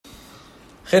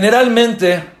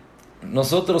Generalmente,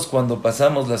 nosotros cuando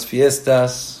pasamos las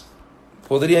fiestas,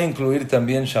 podría incluir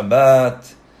también Shabbat,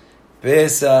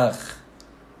 Pesach,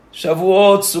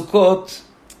 Shavuot, Sukkot.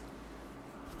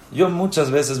 Yo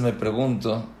muchas veces me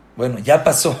pregunto, bueno, ya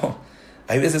pasó.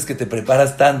 Hay veces que te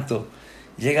preparas tanto.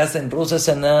 Llegas en Rosh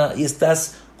Hashanah y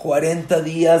estás 40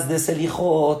 días de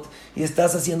Selijot y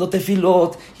estás haciendo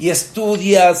tefilot y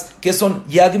estudias qué son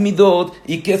Yag Midot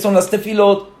y qué son las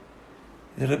tefilot.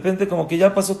 De repente como que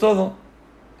ya pasó todo.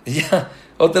 Y ya,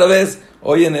 otra vez,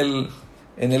 hoy en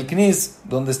el CNIS,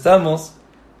 donde estamos,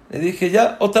 le dije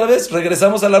ya, otra vez,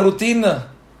 regresamos a la rutina.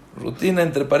 Rutina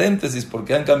entre paréntesis,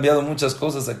 porque han cambiado muchas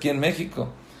cosas aquí en México.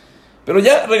 Pero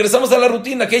ya, regresamos a la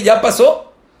rutina. ¿Qué? ¿Ya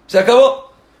pasó? ¿Se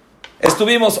acabó?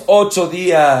 Estuvimos 8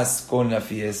 días con la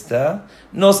fiesta,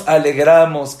 nos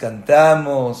alegramos,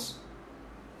 cantamos.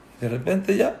 De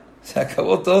repente ya, se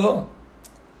acabó todo.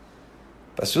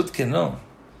 Pashut que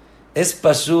no. Es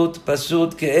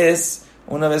Pashut que es,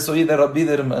 una vez oí de Rabbi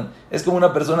Biderman, es como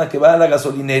una persona que va a la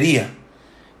gasolinería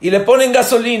y le ponen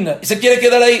gasolina y se quiere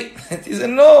quedar ahí.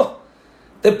 Dicen, no,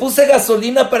 te puse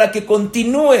gasolina para que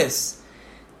continúes.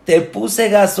 Te puse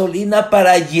gasolina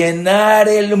para llenar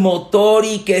el motor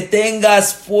y que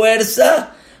tengas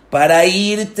fuerza para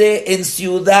irte en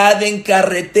ciudad, en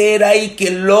carretera y que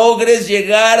logres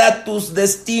llegar a tus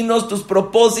destinos, tus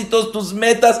propósitos, tus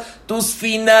metas, tus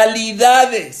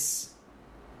finalidades.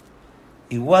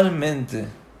 Igualmente,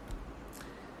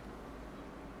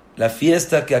 la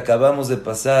fiesta que acabamos de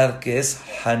pasar, que es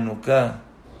Januka,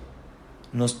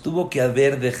 nos tuvo que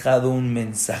haber dejado un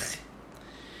mensaje.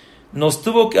 Nos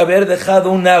tuvo que haber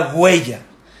dejado una huella.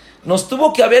 Nos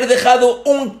tuvo que haber dejado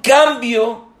un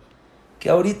cambio que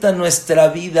ahorita nuestra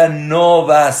vida no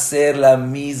va a ser la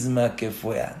misma que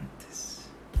fue antes.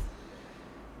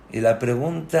 Y la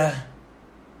pregunta,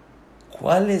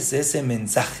 ¿cuál es ese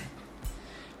mensaje?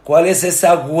 ¿Cuál es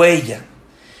esa huella?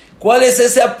 ¿Cuál es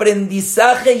ese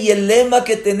aprendizaje y el lema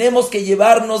que tenemos que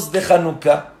llevarnos de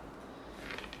Januka?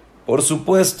 Por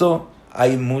supuesto,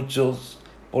 hay muchos.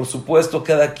 Por supuesto,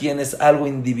 cada quien es algo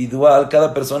individual.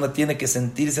 Cada persona tiene que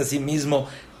sentirse a sí mismo.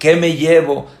 ¿Qué me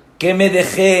llevo? ¿Qué me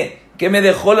dejé? ¿Qué me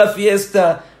dejó la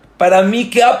fiesta? Para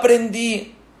mí, ¿qué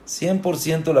aprendí?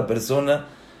 100% la persona.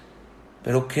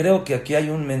 Pero creo que aquí hay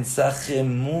un mensaje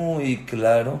muy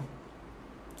claro.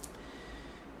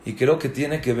 Y creo que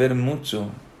tiene que ver mucho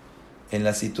en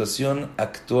la situación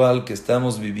actual que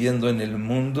estamos viviendo en el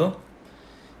mundo.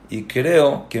 Y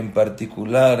creo que en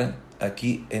particular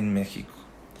aquí en México.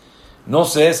 No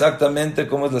sé exactamente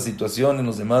cómo es la situación en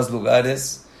los demás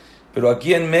lugares, pero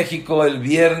aquí en México el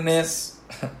viernes,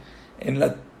 en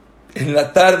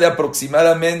la tarde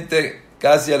aproximadamente,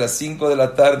 casi a las 5 de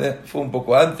la tarde, fue un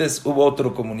poco antes, hubo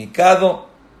otro comunicado.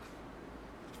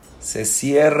 Se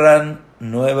cierran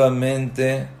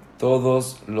nuevamente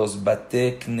todos los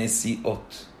Bate Knesiot,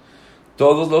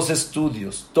 todos los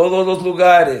estudios, todos los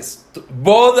lugares,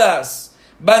 bodas,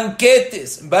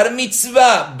 banquetes, bar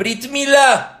mitzvah, brit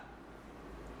milá.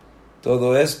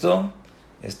 Todo esto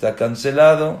está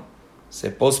cancelado, se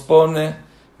pospone,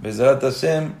 Bezrat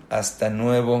Hashem, hasta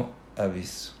nuevo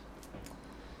aviso.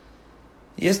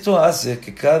 Y esto hace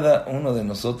que cada uno de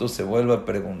nosotros se vuelva a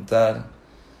preguntar,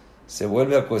 se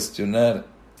vuelve a cuestionar,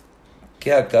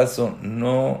 ¿qué acaso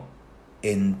no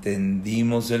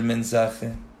entendimos el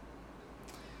mensaje?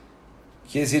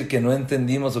 ¿Quiere decir que no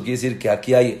entendimos o quiere decir que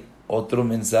aquí hay otro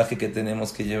mensaje que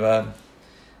tenemos que llevar?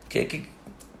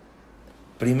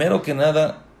 Primero que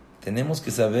nada, tenemos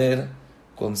que saber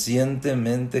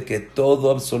conscientemente que todo,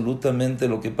 absolutamente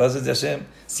lo que pasa es de Hashem.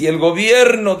 Si el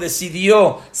gobierno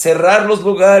decidió cerrar los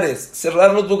lugares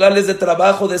de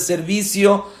trabajo, de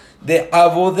servicio, de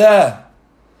abodá,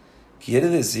 quiere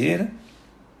decir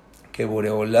que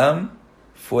Boreolam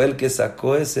fue el que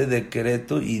sacó ese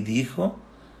decreto y dijo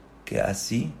que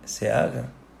así se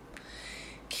haga.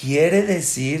 Quiere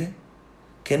decir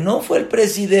que no fue el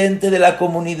presidente de la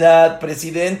comunidad,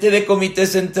 presidente de comité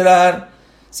central,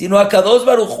 sino Akadosh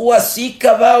Baruj Hu así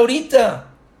va ahorita.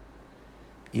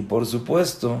 Y por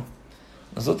supuesto,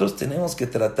 nosotros tenemos que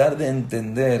tratar de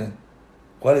entender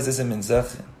cuál es ese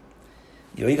mensaje.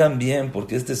 Y oigan bien,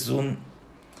 porque este es un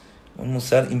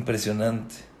musar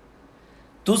impresionante.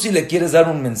 Tú si le quieres dar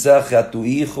un mensaje a tu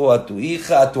hijo, a tu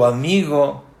hija, a tu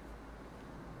amigo,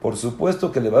 por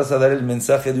supuesto que le vas a dar el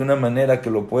mensaje de una manera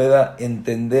que lo pueda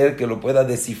entender, que lo pueda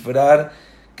descifrar,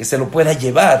 que se lo pueda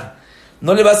llevar.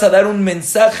 No le vas a dar un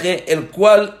mensaje el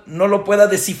cual no lo pueda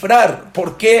descifrar.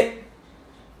 ¿Por qué?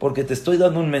 Porque te estoy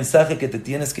dando un mensaje que te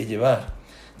tienes que llevar.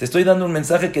 Te estoy dando un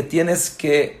mensaje que tienes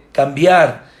que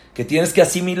cambiar, que tienes que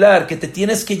asimilar, que te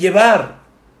tienes que llevar.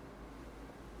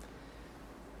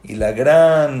 Y la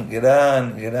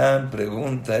gran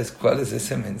pregunta es, ¿cuál es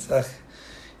ese mensaje?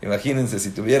 Imagínense, si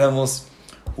tuviéramos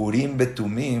Urim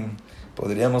Betumim,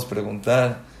 podríamos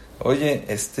preguntar, oye,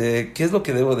 ¿qué es lo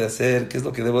que debo de hacer? ¿Qué es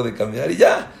lo que debo de cambiar? Y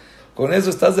ya, con eso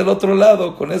estás del otro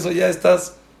lado, con eso ya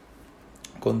estás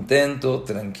contento,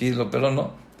 tranquilo, pero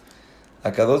no.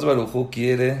 Akadosh Baruj Hu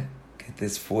quiere que te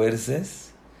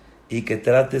esfuerces y que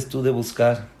trates tú de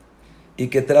buscar y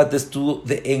que trates tú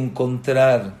de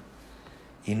encontrar.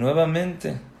 Y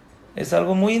nuevamente, es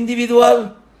algo muy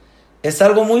individual, es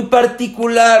algo muy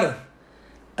particular.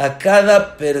 A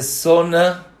cada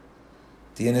persona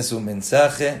tiene su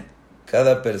mensaje,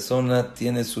 cada persona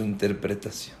tiene su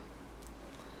interpretación.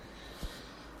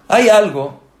 Hay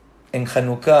algo en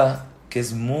Januka que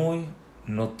es muy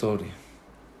notorio.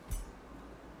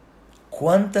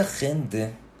 ¿Cuánta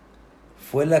gente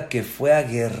fue la que fue a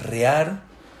guerrear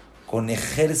con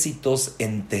ejércitos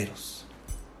enteros?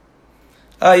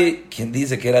 Hay quien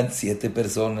dice que eran 7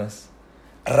 personas.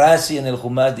 Rashi en el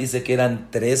Humash dice que eran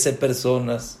 13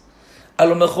 personas. A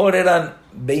lo mejor eran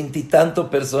 20 y tanto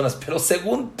personas, pero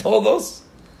según todos,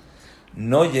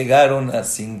 no llegaron a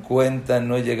 50,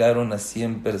 no llegaron a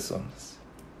 100 personas.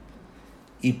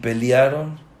 Y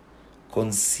pelearon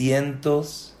con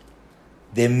cientos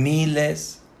de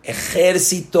miles,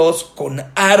 ejércitos con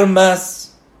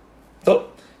armas.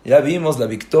 ¿No? Ya vimos la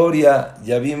victoria,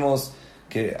 ya vimos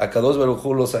que Akadosh Baruj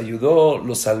Hu los ayudó,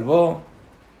 los salvó.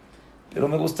 Pero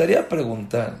me gustaría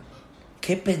preguntar,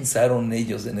 ¿qué pensaron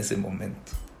ellos en ese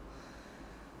momento?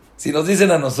 Si nos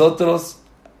dicen a nosotros,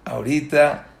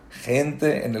 ahorita,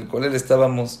 gente en el cual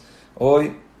estábamos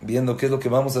hoy, viendo qué es lo que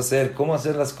vamos a hacer, cómo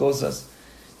hacer las cosas,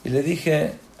 y le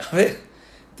dije, a ver,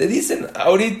 te dicen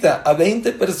ahorita a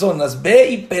 20 personas,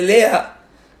 ve y pelea,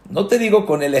 no te digo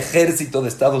con el ejército de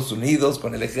Estados Unidos,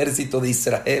 con el ejército de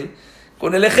Israel,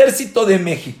 con el ejército de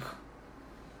México.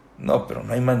 No, pero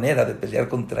no hay manera de pelear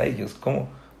contra ellos.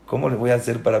 ¿Cómo le voy a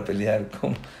hacer para pelear?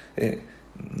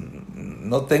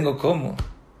 No tengo cómo.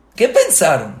 ¿Qué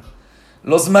pensaron?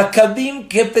 Los Maccabim,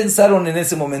 ¿qué pensaron en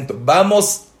ese momento?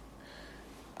 Vamos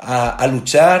a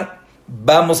luchar,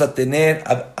 vamos a tener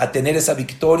esa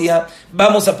victoria,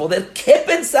 vamos a poder. ¿Qué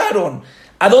pensaron?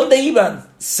 ¿A dónde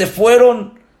iban? ¿Se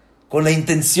fueron con la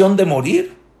intención de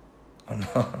morir?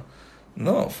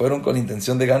 No, fueron con la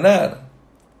intención de ganar.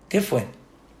 ¿Qué fue?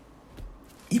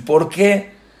 ¿Y por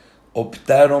qué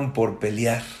optaron por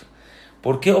pelear?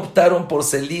 ¿Por qué optaron por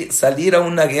salir a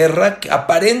una guerra que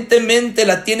aparentemente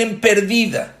la tienen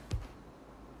perdida?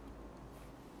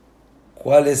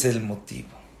 ¿Cuál es el motivo?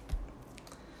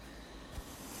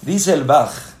 Dice el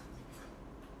Baj,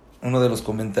 uno de los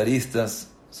comentaristas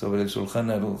sobre el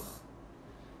Shulchan Aruch,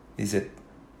 dice,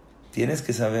 tienes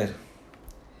que saber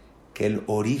que el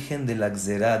origen de la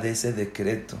Gzerá, de ese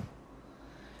decreto,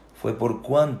 fue por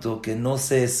cuanto que no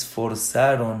se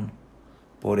esforzaron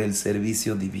por el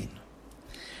servicio divino.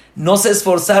 No se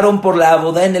esforzaron por la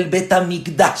abodá en el Bet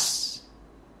HaMikdash.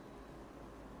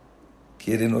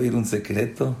 ¿Quieren oír un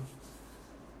secreto?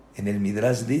 En el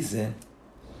Midrash dice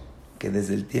que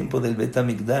desde el tiempo del Bet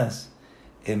HaMikdash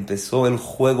empezó el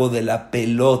juego de la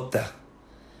pelota.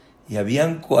 Y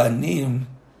habían Kohanim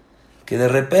que de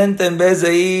repente, en vez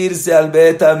de irse al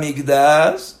Bet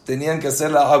HaMikdash, tenían que hacer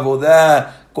la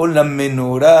abodá con la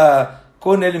menorá,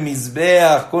 con el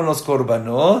mizbeach, con los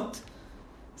korbanot,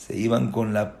 se iban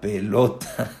con la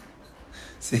pelota.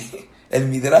 Sí, el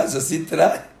Midrash así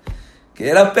trae, que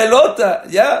era pelota,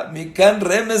 ya, Mikan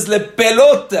Remes le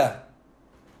pelota.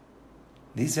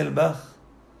 Dice el Baj,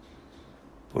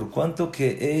 por cuanto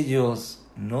que ellos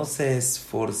no se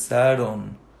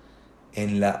esforzaron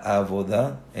en la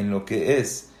abodá, en lo que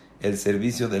es el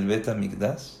servicio del Bet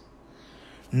HaMikdash,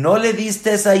 no le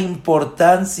diste esa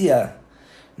importancia,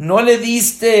 no le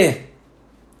diste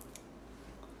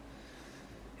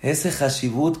ese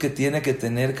hashibut que tiene que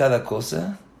tener cada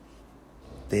cosa,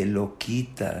 te lo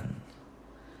quitan.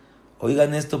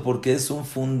 Oigan esto porque es un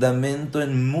fundamento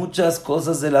en muchas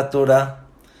cosas de la Torah.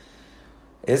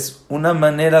 Es una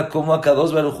manera como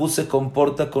Akadosh Baruj Hu se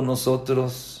comporta con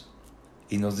nosotros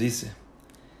y nos dice,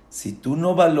 si tú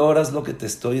no valoras lo que te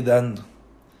estoy dando,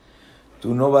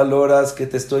 tú no valoras que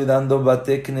te estoy dando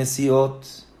bate knesiot,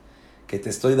 que te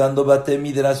estoy dando bate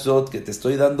midrashot, que te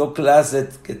estoy dando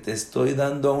claset, que te estoy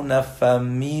dando una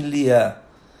familia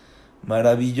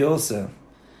maravillosa,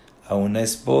 a una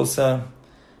esposa,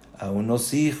 a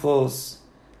unos hijos,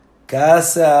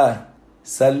 casa,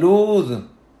 salud.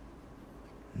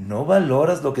 ¿No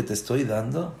valoras lo que te estoy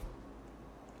dando?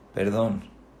 Perdón,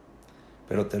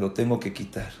 pero te lo tengo que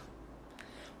quitar.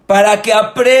 Para que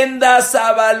aprendas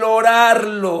a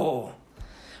valorarlo.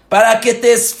 para que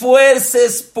te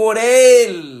esfuerces por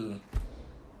él,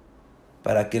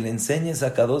 para que le enseñes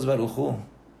a Kadosh Baruj Hu.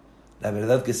 La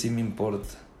verdad que sí me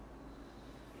importa.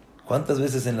 ¿Cuántas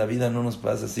veces en la vida no nos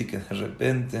pasa así que de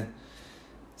repente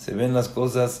se ven las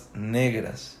cosas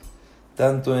negras?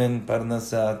 Tanto en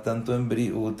Parnasá, tanto en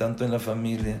Briú, tanto en la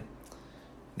familia.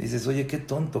 Dices, oye, qué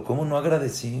tonto, ¿cómo no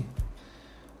agradecí?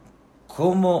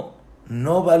 ¿Cómo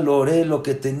no valoré lo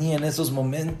que tenía en esos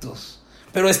momentos?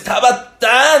 Pero estaba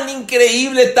tan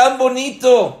increíble, tan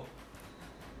bonito.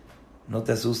 No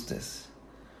te asustes.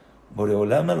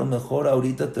 Boreolam a lo mejor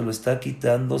ahorita te lo está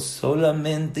quitando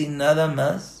solamente y nada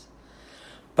más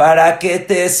para que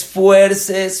te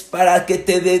esfuerces, para que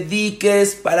te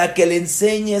dediques, para que le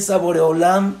enseñes a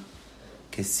Boreolam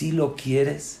que sí lo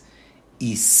quieres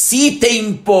y sí te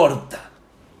importa.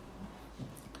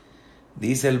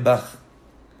 Dice el Baj,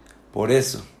 por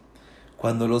eso,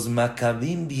 cuando los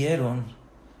Maccabim vieron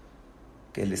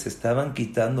que les estaban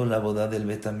quitando la boda del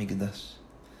Bet Hamikdash,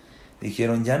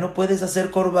 dijeron, ya no puedes hacer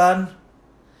corbán,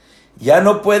 ya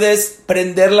no puedes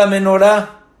prender la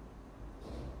menorá.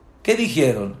 ¿Qué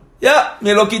dijeron? Ya,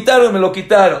 me lo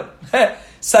quitaron.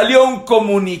 Salió un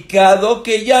comunicado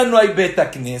que ya no hay Bet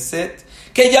Knesset,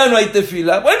 que ya no hay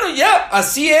tefila. Bueno, ya,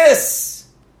 así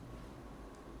es.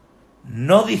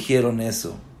 No dijeron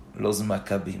eso los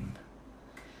Maccabim.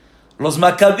 Los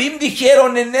Maccabim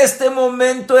dijeron, en este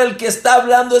momento el que está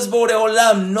hablando es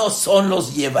Boreolam, no son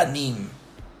los Yevanim.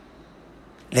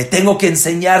 Le tengo que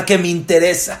enseñar que me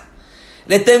interesa.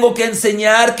 Le tengo que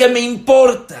enseñar que me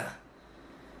importa.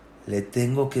 Le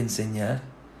tengo que enseñar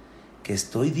que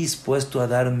estoy dispuesto a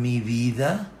dar mi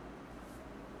vida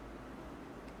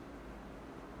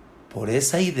por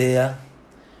esa idea,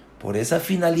 por esa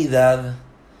finalidad,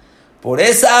 por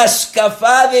esa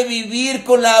ashkafá de vivir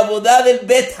con la abodá del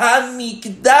Bet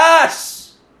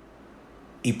HaMikdash.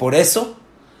 Y por eso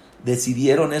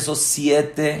decidieron esos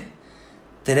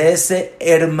 13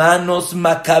 hermanos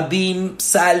Maccabim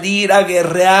salir a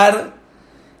guerrear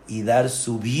y dar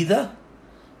su vida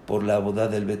por la abodá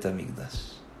del Bet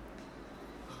HaMikdash.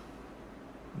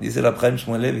 Dice el Rab Chaim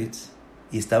Shmulevitz,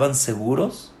 y estaban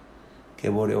seguros que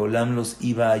Boreolam los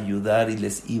iba a ayudar y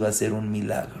les iba a hacer un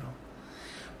milagro.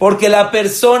 Porque la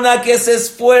persona que se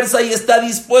esfuerza y está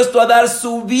dispuesto a dar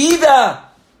su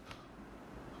vida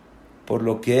por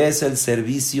lo que es el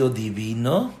servicio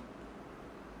divino,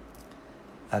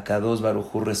 a Kadosh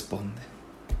Baruj Hu responde.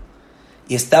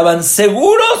 Y estaban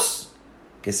seguros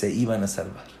que se iban a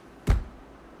salvar.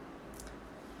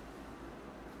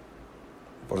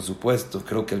 Por supuesto,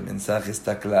 creo que el mensaje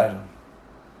está claro.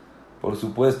 Por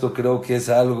supuesto, creo que es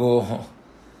algo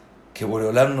que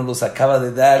Boreolam nos los acaba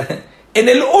de dar. En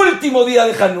el último día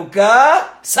de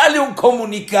Januka sale un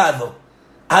comunicado.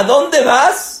 ¿A dónde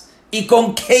vas y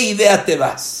con qué idea te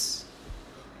vas?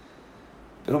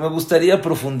 Pero me gustaría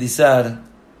profundizar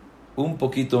un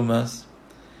poquito más.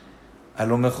 A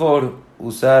lo mejor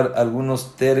usar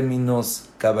algunos términos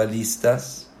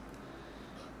cabalistas.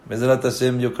 Bezrat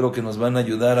Hashem, yo creo que nos van a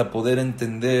ayudar a poder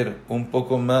entender un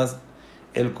poco más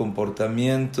el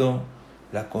comportamiento,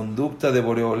 la conducta de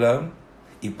Boreolam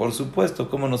y por supuesto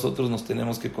cómo nosotros nos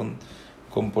tenemos que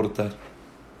comportar.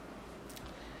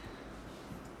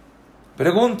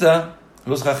 Pregunta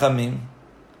los Jajamim,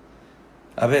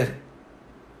 a ver,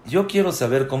 yo quiero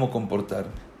saber cómo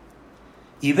comportarme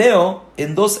y veo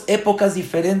en dos épocas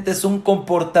diferentes un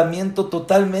comportamiento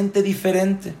totalmente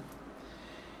diferente.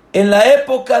 En la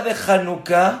época de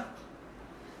Januka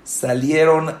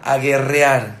salieron a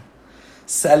guerrear,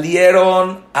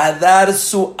 salieron a dar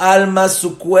su alma,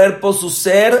 su cuerpo, su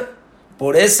ser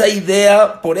por esa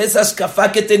idea, por esa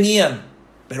ashkafá que tenían,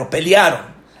 pero pelearon,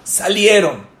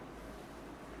 salieron.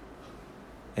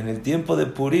 En el tiempo de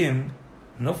Purim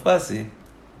no fue así.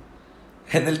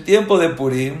 En el tiempo de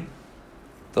Purim,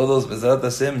 todos, Bezrat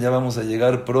Hashem, ya vamos a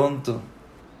llegar pronto.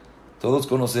 Todos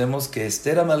conocemos que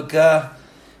Esther Amalcá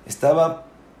estaba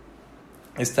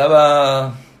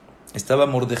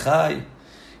Mordejai,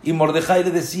 y Mordejai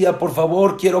le decía, por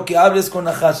favor, quiero que hables con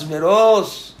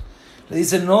Ahasverosh. Le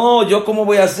dice, no, ¿yo cómo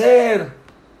voy a hacer?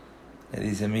 Le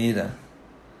dice, mira,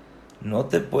 no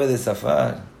te puedes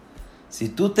zafar. Si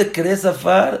tú te crees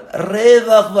zafar,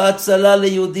 Rebach v'atzala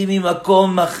leyudim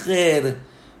mimakom acher,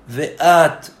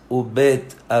 ve'at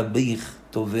ubet abich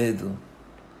tovedu.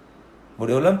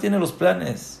 Boreolam tiene los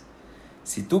planes.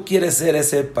 Si tú quieres ser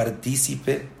ese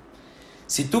partícipe,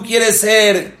 si tú quieres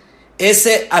ser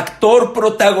ese actor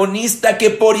protagonista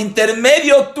que por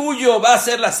intermedio tuyo va a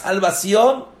ser la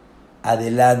salvación,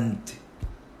 adelante.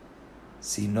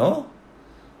 Si no,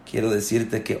 quiero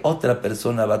decirte que otra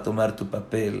persona va a tomar tu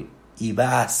papel y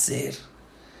va a hacer.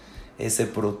 ese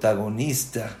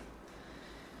protagonista,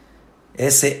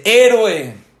 ese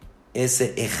héroe,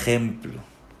 ese ejemplo.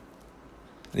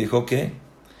 Dijo que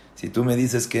si tú me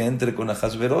dices que entre con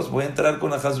Ahasveros, voy a entrar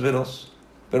con Ahasveros,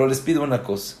 pero les pido una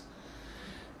cosa.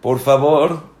 Por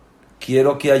favor,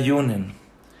 quiero que ayunen.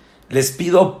 Les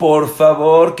pido por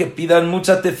favor que pidan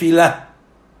mucha tefilá.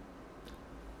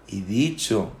 Y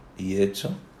dicho y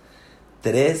hecho,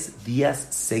 3 días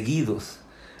seguidos.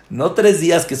 No 3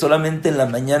 días que solamente en la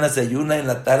mañana se ayuna, en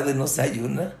la tarde no se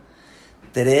ayuna.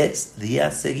 3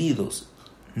 días seguidos.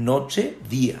 Noche,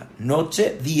 día,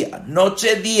 noche, día,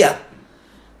 noche, día.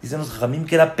 Dicen los Jamim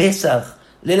que era Pesaj.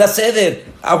 Lela Seder,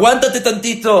 aguántate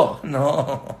tantito.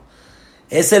 No,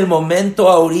 es el momento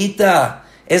ahorita.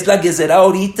 Es la Gezerá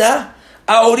ahorita.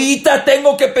 Ahorita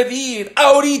tengo que pedir.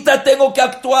 Ahorita tengo que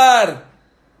actuar.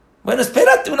 Bueno,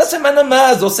 espérate, 1 semana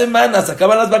más, 2 semanas.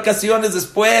 Acaban las vacaciones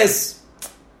después.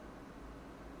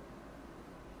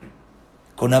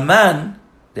 Con Amán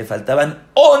le faltaban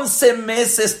 11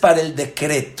 meses para el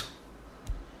decreto.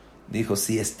 Dijo,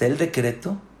 si está el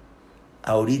decreto,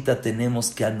 ahorita tenemos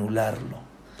que anularlo.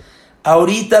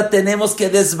 Ahorita tenemos que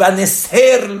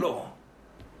desvanecerlo.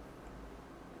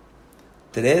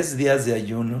 3 días de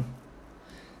ayuno.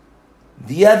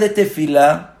 Día de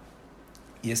tefilá.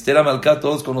 Y Esther Amalcá,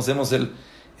 todos conocemos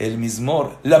el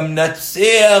mismor.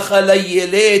 Lamnatseach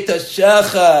alayelet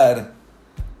ashachar.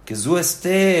 Que su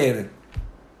Esther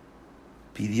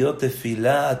pidió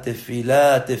tefilá,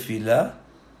 tefilá, tefilá,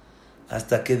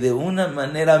 hasta que de una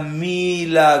manera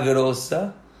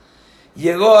milagrosa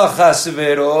llegó a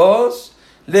Ahasveros,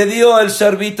 le dio el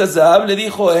Sharbit Azab, le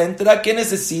dijo, entra, ¿qué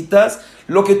necesitas?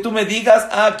 Lo que tú me digas,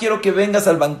 quiero que vengas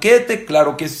al banquete,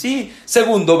 claro que sí,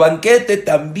 segundo banquete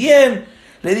también.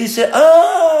 Le dice,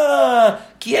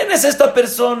 ¿quién es esta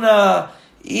persona?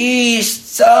 Ish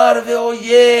tzar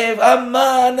veoyev,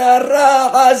 Amán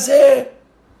arragase.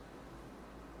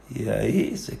 Y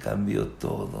ahí se cambió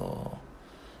todo.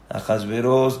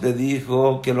 Ahasveros le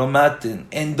dijo que lo maten.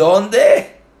 ¿En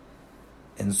dónde?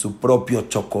 En su propio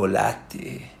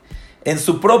chocolate. En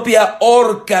su propia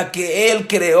horca que él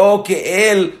creó,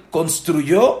 que él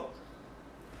construyó.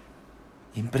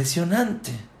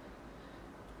 Impresionante.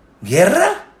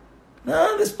 ¿Guerra?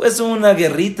 No, después una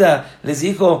guerrita. Les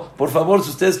dijo, por favor, si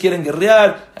ustedes quieren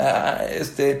guerrear,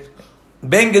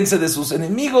 vénganse de sus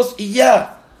enemigos y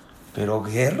ya. ¿Pero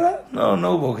guerra? No,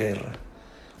 no hubo guerra.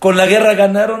 ¿Con la guerra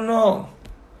ganaron? No.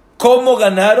 ¿Cómo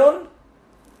ganaron?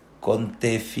 Con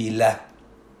tefilá.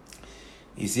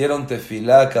 Hicieron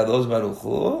tefilá Kadosh Baruj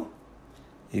Hu,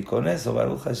 y con eso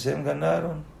Baruch Hashem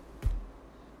ganaron.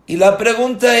 Y la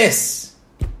pregunta es,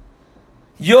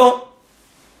 yo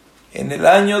en el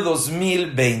año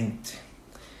 2020,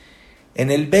 en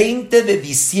el 20 de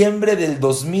diciembre del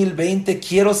 2020,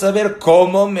 quiero saber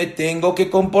cómo me tengo que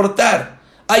comportar.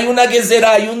 Hay una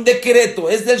gezerá, hay un decreto,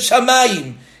 es del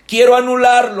Shamayim. Quiero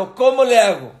anularlo, ¿cómo le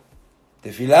hago?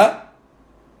 ¿Tefilá?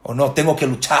 ¿O no? Tengo que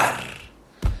luchar.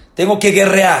 Tengo que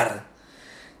guerrear.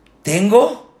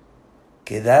 Tengo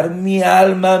que dar mi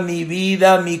alma, mi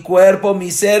vida, mi cuerpo,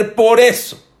 mi ser por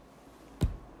eso.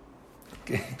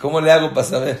 ¿Cómo le hago para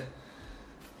saber?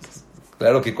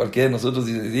 Claro que cualquiera de nosotros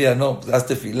diría, no, pues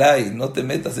hazte filá y no te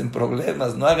metas en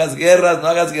problemas, no hagas guerras, no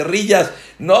hagas guerrillas,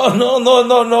 no,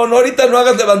 ahorita no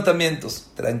hagas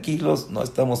levantamientos. Tranquilos, no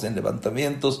estamos en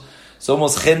levantamientos,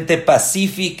 somos gente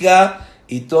pacífica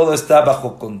y todo está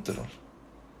bajo control.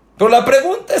 Pero la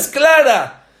pregunta es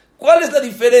clara, ¿cuál es la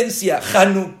diferencia?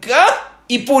 Januka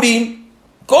y Purim,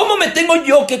 ¿cómo me tengo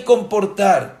yo que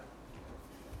comportar?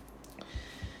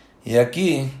 Y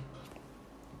aquí,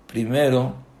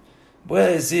 primero, voy a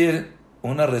decir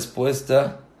una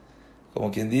respuesta, como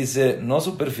quien dice, no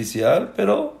superficial,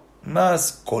 pero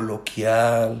más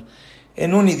coloquial,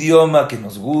 en un idioma que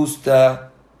nos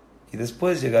gusta, y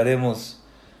después llegaremos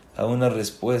a una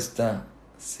respuesta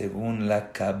según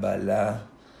la Kabbalah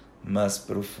más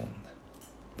profunda.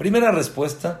 Primera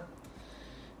respuesta,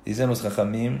 dicen los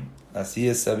Jajamim, así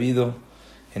es sabido,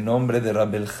 en nombre de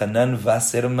Rabel Hanan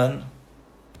Wasserman,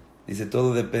 dice,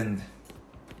 todo depende.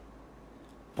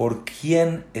 ¿Por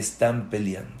quién están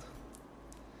peleando?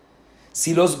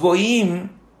 Si los goim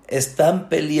están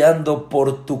peleando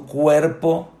por tu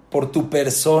cuerpo, por tu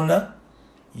persona,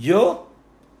 yo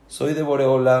soy de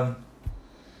Boreolam.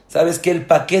 ¿Sabes que el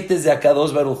paquete es de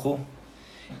Akadosh Baruj Hu?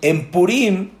 En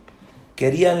Purim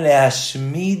querían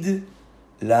leashmid,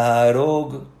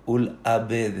 laharog ul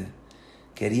abed.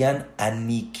 Querían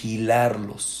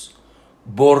aniquilarlos,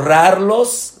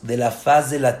 borrarlos de la faz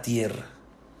de la tierra.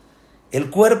 El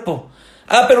cuerpo.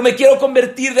 Pero me quiero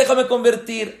convertir, déjame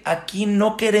convertir. Aquí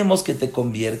no queremos que te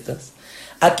conviertas.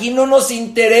 Aquí no nos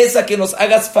interesa que nos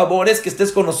hagas favores, que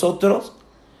estés con nosotros.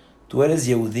 Tú eres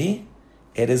Yehudí,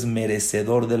 eres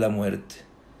merecedor de la muerte.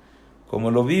 Como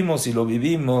lo vimos y lo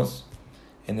vivimos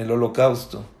en el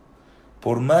Holocausto.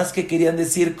 Por más que querían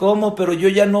decir, ¿cómo? Pero yo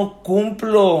ya no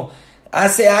cumplo.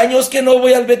 Hace años que no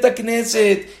voy al Bet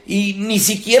Knesset y ni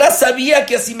siquiera sabía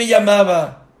que así me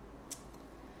llamaba.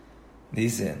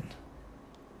 Dicen,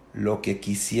 lo que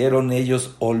quisieron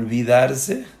ellos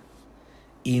olvidarse,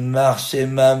 y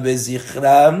Shemam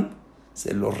Bezichram,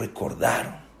 se lo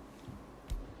recordaron.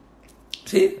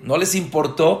 ¿Sí? No les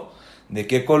importó de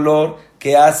qué color,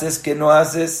 qué haces, qué no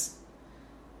haces.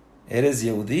 Eres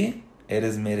Yehudí,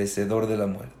 eres merecedor de la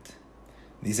muerte.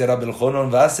 Dice Rabbi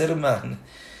Jonon Wasserman,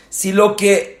 si lo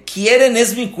que quieren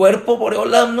es mi cuerpo,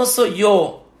 Boreolam, no soy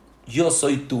yo. Yo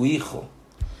soy tu hijo.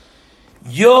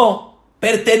 Yo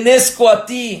pertenezco a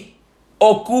ti.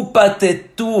 Ocúpate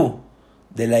tú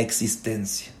de la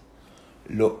existencia.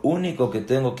 Lo único que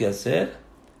tengo que hacer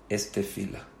es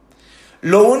tefila.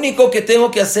 Lo único que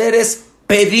tengo que hacer es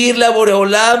pedirle a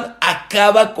Boreolam,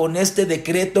 acaba con este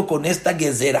decreto, con esta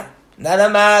gezerá. Nada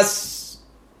más.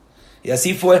 Y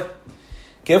así fue.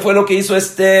 ¿Qué fue lo que hizo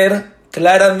Esther?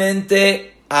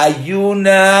 Claramente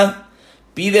ayuna,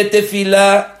 pide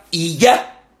tefila y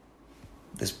ya.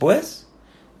 Después,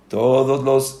 todos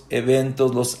los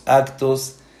eventos, los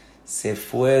actos se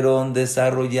fueron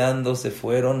desarrollando, se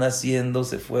fueron haciendo,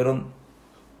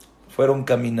 fueron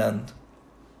caminando.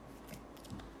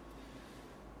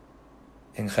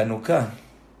 En Januka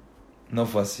no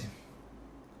fue así.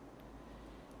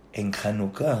 En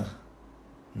Januka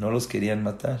no los querían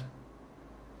matar.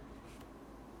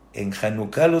 En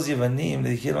Januka los Yevanim le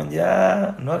dijeron,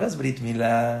 ya, no hagas Brit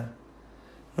Milá,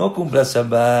 no cumplas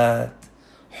Shabbat,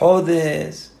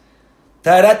 Jodes,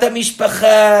 Tarata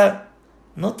Mishpacha,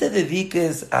 no te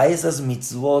dediques a esas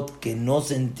mitzvot que no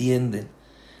se entienden.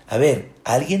 A ver,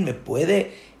 ¿alguien me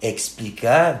puede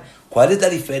explicar cuál es la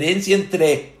diferencia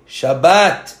entre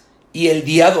Shabbat y el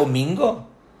día domingo?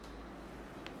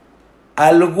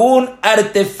 ¿Algún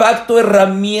artefacto,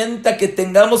 herramienta que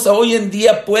tengamos hoy en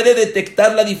día puede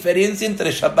detectar la diferencia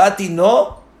entre Shabbat y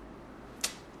no?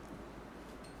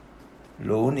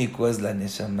 Lo único es la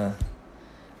Neshama.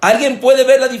 ¿Alguien puede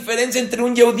ver la diferencia entre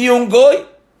un Yehudí y un Goy?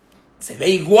 Se ve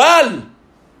igual.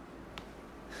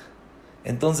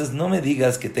 Entonces no me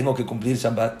digas que tengo que cumplir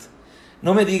Shabbat.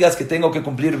 No me digas que tengo que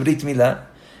cumplir Brit Milá.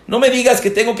 No me digas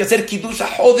que tengo que hacer Kiddush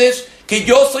HaJodesh, que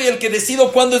yo soy el que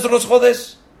decido cuándo es Rosh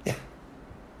Jodesh.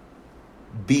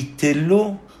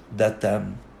 Bitelu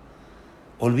datam.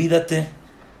 Olvídate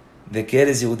de que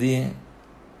eres Yehudí.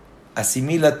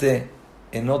 Asimílate.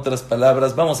 En otras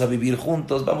palabras, vamos a vivir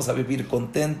juntos, vamos a vivir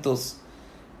contentos.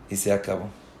 Y se acabó.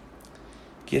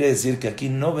 Quiere decir que aquí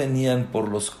no venían por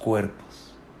los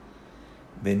cuerpos,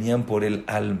 venían por el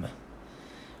alma.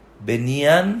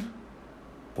 Venían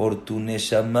por tu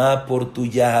neshama, por tu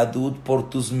yahadut, por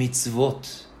tus mitzvot.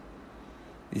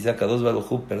 Dice Akadosh Baruj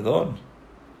Hu, perdón,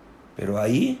 pero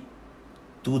ahí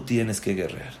tú tienes que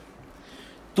guerrear.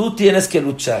 Tú tienes que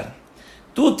luchar.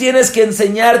 Tú tienes que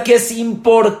enseñar que es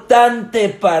importante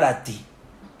para ti.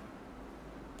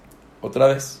 Otra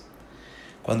vez,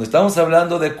 cuando estamos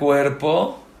hablando de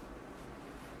cuerpo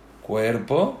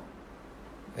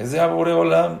es de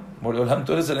Boreolam. Boreolam,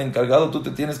 tú eres el encargado, tú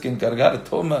te tienes que encargar.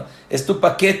 Toma, es tu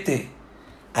paquete.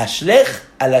 Ashlech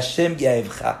al Hashem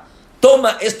yaevcha.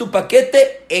 Toma, es tu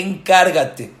paquete,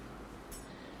 encárgate.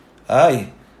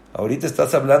 Ay, ahorita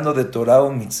estás hablando de Torah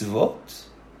o mitzvot.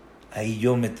 Ahí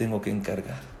yo me tengo que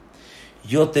encargar.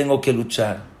 Yo tengo que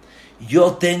luchar.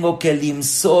 Yo tengo que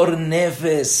limsor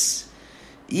nefes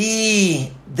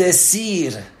y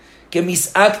decir que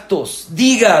mis actos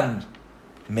digan,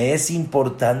 me es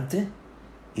importante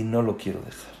y no lo quiero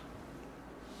dejar.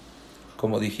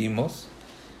 Como dijimos,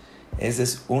 esa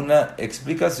es una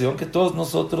explicación que todos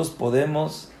nosotros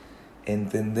podemos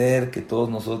entender, que todos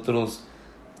nosotros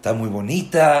está muy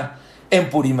bonita, en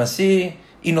Purim así.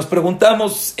 Y nos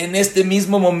preguntamos en este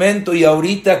mismo momento, ¿y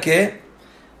ahorita qué?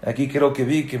 Aquí creo que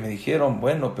vi que me dijeron,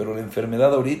 bueno, pero la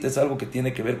enfermedad ahorita es algo que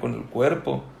tiene que ver con el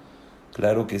cuerpo.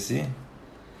 Claro que sí.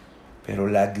 Pero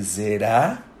la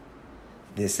gzerá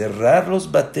de cerrar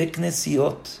los bate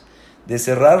knesiot, de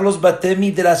cerrar los bate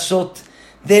midrashot,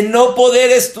 de no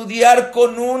poder estudiar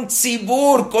con un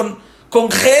tzibur,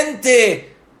 con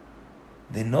gente,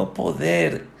 de no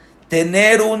poder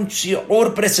tener un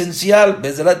shiur presencial.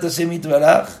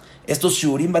 Estos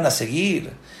shiurim van a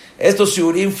seguir. Estos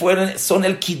shiurim son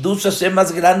el kiddush Hashem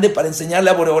más grande para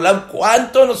enseñarle a Boreolam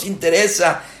cuánto nos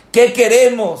interesa, qué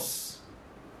queremos.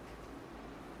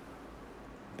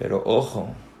 Pero ojo,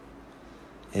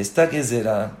 esta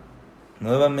gezerá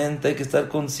Nuevamente hay que estar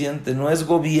consciente, no es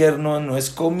gobierno, no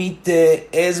es comité,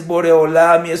 es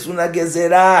Boreolam y es una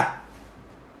gezerá.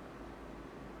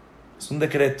 Es un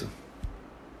decreto.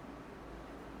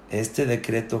 ¿Este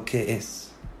decreto qué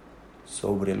es?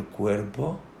 ¿Sobre el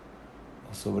cuerpo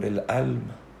o sobre el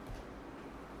alma?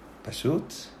 Pashut,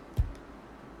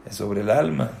 es sobre el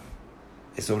alma,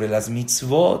 es sobre las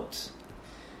mitzvot,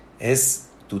 es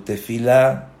tu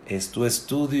tefilá, es tu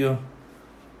estudio.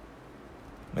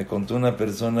 Me contó una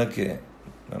persona que,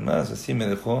 nada más así me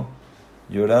dejó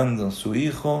llorando. Su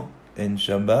hijo en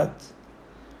Shabbat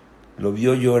lo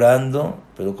vio llorando,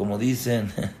 pero como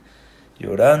dicen,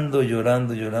 llorando.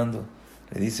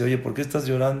 Le dice, oye, ¿por qué estás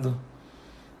llorando?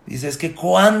 Dice, es que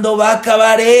 ¿cuándo va a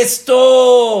acabar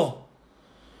esto?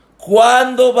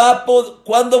 ¿Cuándo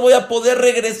voy a poder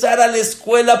regresar a la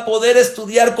escuela, poder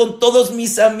estudiar con todos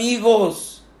mis amigos?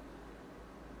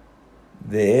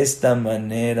 De esta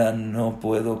manera no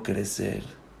puedo crecer.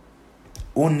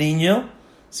 Un niño,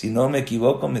 si no me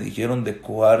equivoco, me dijeron de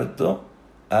 4º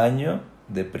año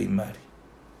de primaria.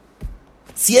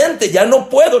 Siente, ya no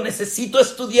puedo, necesito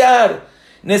estudiar,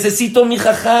 necesito mi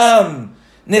jajam,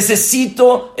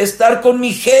 necesito estar con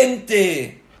mi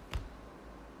gente.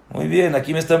 Muy bien,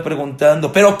 aquí me están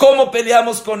preguntando, ¿pero cómo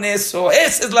peleamos con eso?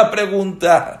 Esa es la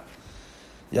pregunta.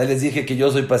 Ya les dije que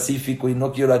yo soy pacífico y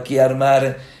no quiero aquí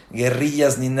armar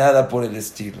guerrillas ni nada por el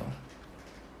estilo.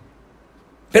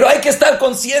 Pero hay que estar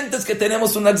conscientes que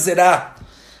tenemos una gzerá.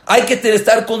 Hay que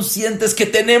estar conscientes que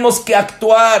tenemos que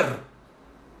actuar.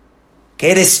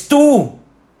 Que eres tú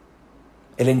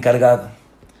el encargado.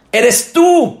 Eres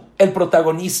tú el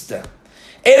protagonista.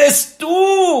 Eres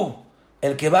tú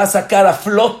el que va a sacar a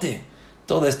flote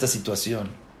toda esta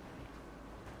situación.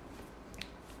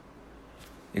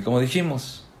 Y como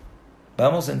dijimos,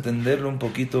 vamos a entenderlo un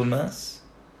poquito más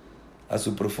a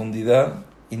su profundidad.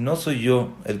 Y no soy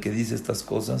yo el que dice estas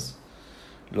cosas.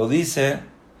 Lo dice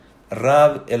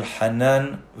Rab el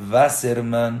Hanan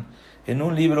Wasserman en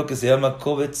un libro que se llama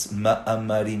Kovetz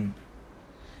Ma'amarim.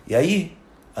 Y ahí,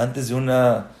 antes de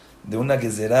una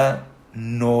gezerá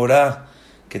Norá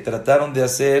que trataron de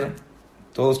hacer,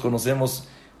 todos conocemos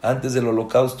antes del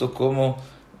holocausto como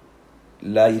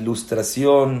la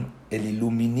ilustración, el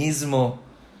iluminismo,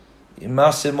 y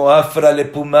Máximo Afra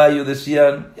Lepumayo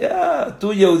decían, ya,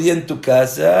 tú Yehudí en tu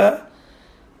casa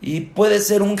y puedes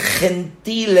ser un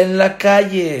gentil en la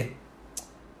calle,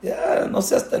 ya, no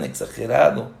seas tan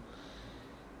exagerado.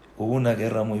 Hubo una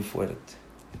guerra muy fuerte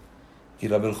y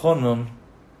Rabel Jonon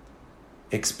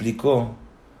explicó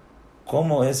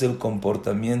cómo es el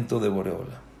comportamiento de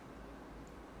Boreola.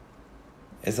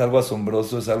 Es algo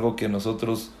asombroso, es algo que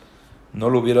nosotros no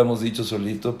lo hubiéramos dicho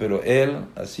solito, pero él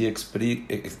así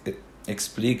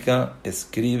explica,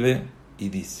 escribe y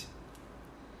dice.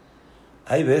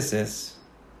 Hay veces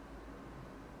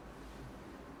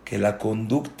que la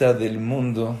conducta del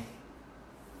mundo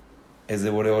es de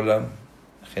Boreola.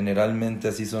 Generalmente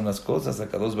así son las cosas.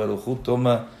 Akadosh Baruj Hu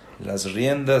toma las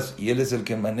riendas y él es el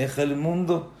que maneja el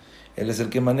mundo. Él es el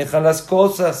que maneja las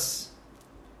cosas.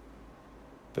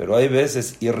 Pero hay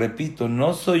veces, y repito,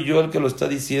 no soy yo el que lo está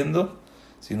diciendo,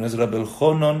 sino es Rabel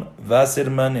Jonon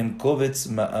Wasserman en Kovetz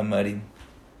Ma'amarim.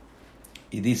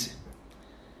 Y dice,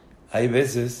 hay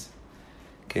veces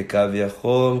que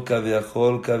Kaviahol,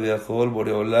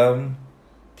 Boreolam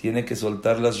tiene que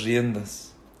soltar las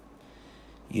riendas.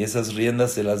 Y esas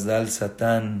riendas se las da al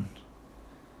Satán,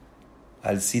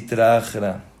 al Sitra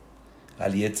Achra,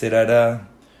 al Yetzer Hara,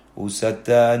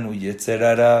 Usatán, Yetzer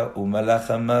Hara, Malach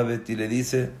Hamavet, y le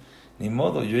dice, ni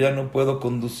modo, yo ya no puedo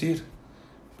conducir.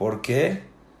 ¿Por qué?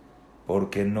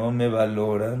 Porque no me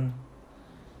valoran,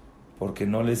 porque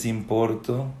no les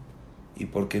importo y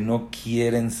porque no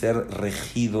quieren ser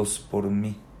regidos por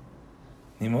mí.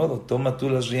 Ni modo, toma tú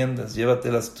las riendas,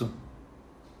 llévatelas tú.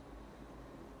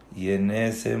 Y en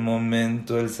ese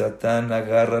momento el Satán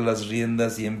agarra las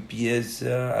riendas y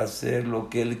empieza a hacer lo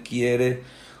que él quiere,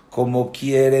 como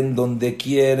quiere, en donde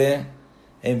quiere.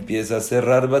 Empieza a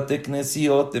cerrar Bate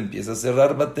Knesiot, empieza a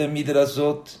cerrar Bate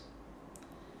Midrasot.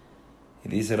 Y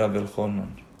dice Rabel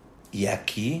Jonon, y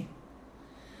aquí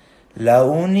la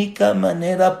única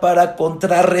manera para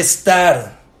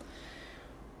contrarrestar,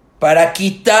 para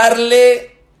quitarle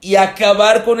y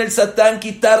acabar con el Satán,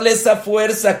 quitarle esa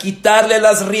fuerza, quitarle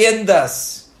las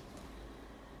riendas,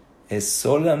 es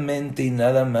solamente y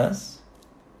nada más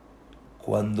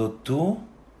cuando tú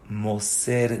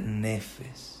moser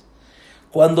nefes,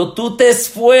 cuando tú te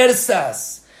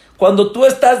esfuerzas, cuando tú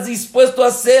estás dispuesto a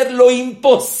hacer lo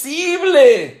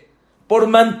imposible por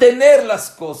mantener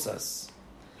las cosas.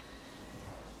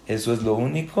 Eso es lo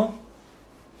único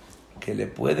que le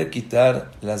puede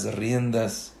quitar las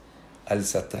riendas al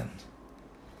Satán.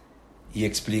 Y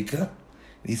explica,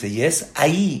 dice, y es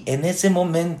ahí, en ese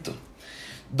momento,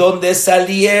 donde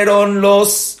salieron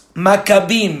los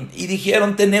Maccabim y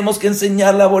dijeron, tenemos que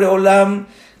enseñarle a Boreolam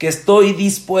que estoy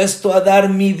dispuesto a dar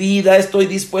mi vida, estoy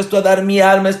dispuesto a dar mi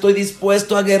alma, estoy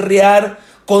dispuesto a guerrear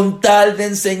con tal de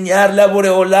enseñarle a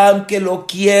Boreolam que lo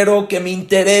quiero, que me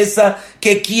interesa,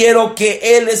 que quiero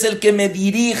que Él es el que me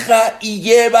dirija y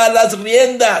lleva las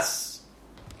riendas.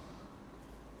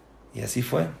 Y así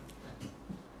fue.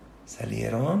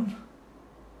 Salieron,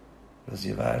 los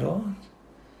llevaron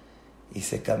y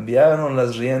se cambiaron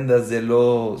las riendas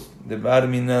de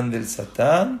Barminan, del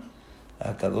Satán,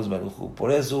 a Kadosh Baruj Hu.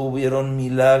 Por eso hubieron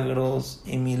milagros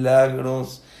y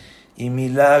milagros y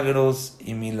milagros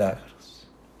y milagros.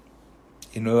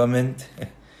 Y nuevamente,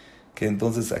 que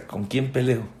entonces, ¿con quién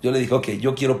peleo? Yo le dije, ok,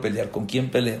 yo quiero pelear, ¿con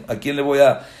quién peleo? ¿Con quién me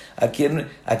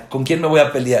voy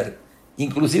a pelear?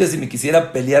 Inclusive si me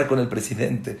quisiera pelear con el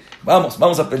presidente,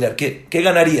 vamos a pelear, ¿qué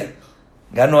ganaría?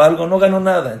 ¿Gano algo? No gano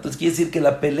nada. Entonces quiere decir que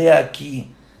la pelea aquí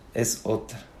es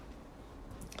otra.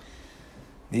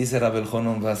 Dice Rabel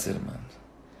Jonon Wasserman,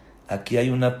 aquí hay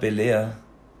una pelea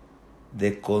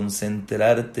de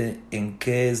concentrarte en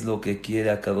qué es lo que quiere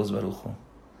Akadosh Baruj Hu.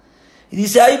 Y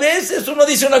dice, hay veces uno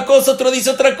dice una cosa, otro dice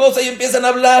otra cosa y empiezan a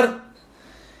hablar.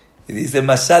 Y dice,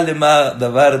 Mashal lema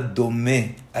davar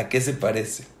domé, ¿a qué se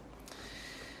parece?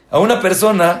 A una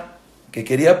persona que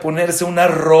quería ponerse una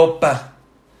ropa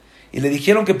y le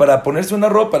dijeron que para ponerse una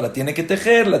ropa la tiene que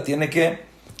tejer, tiene que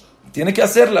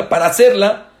hacerla. Para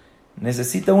hacerla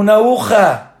necesita una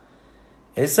aguja.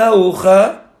 Esa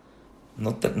aguja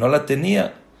no la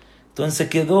tenía. Entonces se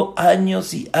quedó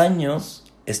años y años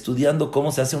estudiando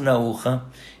cómo se hace una aguja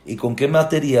y con qué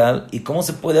material y cómo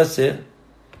se puede hacer.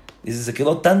 Dice, se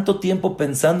quedó tanto tiempo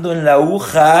pensando en la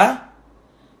aguja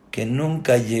que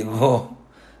nunca llegó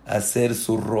a hacer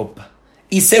su ropa.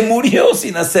 Y se murió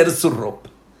sin hacer su ropa.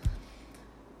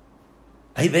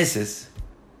 Hay veces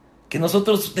que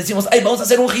nosotros decimos, vamos a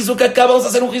hacer un jizuk acá, vamos a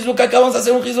hacer un jizuk acá, vamos a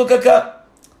hacer un jizuk acá.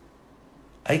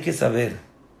 Hay que saber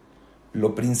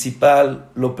lo principal,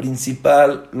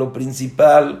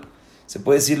 se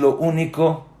puede decir lo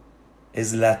único,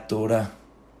 es la Torah.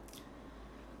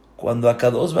 Cuando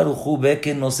Akadosh Baruj Hu ve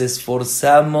que nos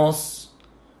esforzamos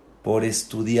por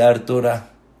estudiar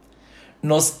Torah,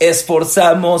 nos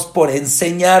esforzamos por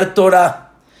enseñar Torah,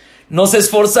 nos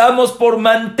esforzamos por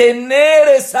mantener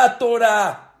esa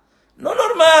Torah, no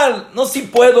normal, no si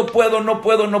puedo, no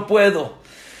puedo,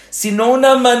 sino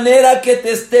una manera que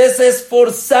te estés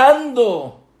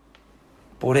esforzando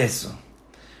por eso,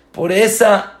 por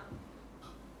esa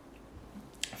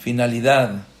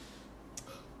finalidad.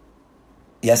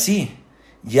 Y así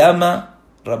llama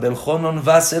Rabel Jonon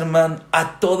Wasserman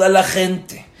a toda la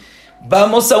gente.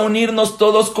 Vamos a unirnos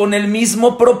todos con el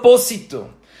mismo propósito.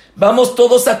 Vamos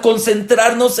todos a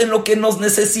concentrarnos en lo que nos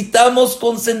necesitamos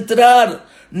concentrar.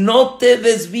 No te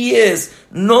desvíes,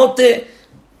 no te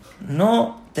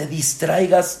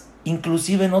distraigas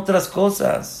inclusive en otras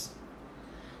cosas.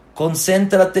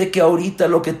 Concéntrate que ahorita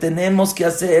lo que tenemos que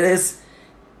hacer es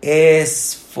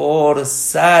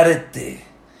esforzarte.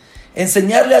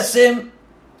 Enseñarle a Hashem,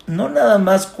 no nada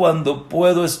más cuando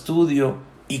puedo estudio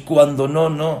y cuando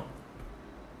no,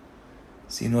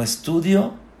 sino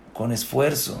estudio con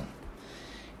esfuerzo.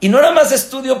 Y no nada más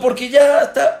estudio porque ya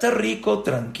está rico,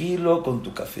 tranquilo, con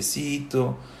tu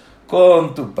cafecito,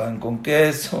 con tu pan con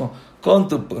queso, con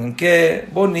tu panqué,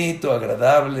 bonito,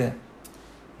 agradable.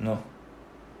 No.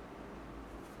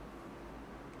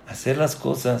 Hacer las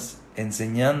cosas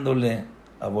enseñándole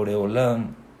a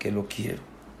Boreolam que lo quiero.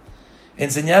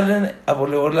 Enseñarle a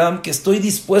Boreolam que estoy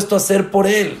dispuesto a hacer por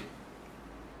él.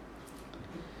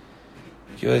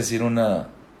 Quiero decir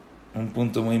un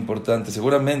punto muy importante.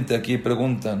 Seguramente aquí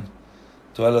preguntan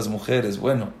todas las mujeres,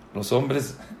 bueno, los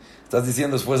hombres, estás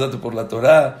diciendo esfuérzate por la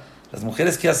Torah, las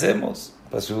mujeres, ¿qué hacemos?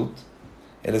 Pashut.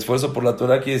 El esfuerzo por la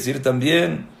Torah quiere decir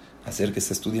también hacer que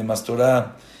se estudie más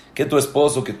Torah, que tu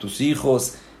esposo, que tus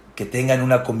hijos, que tengan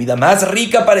una comida más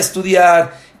rica para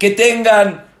estudiar, que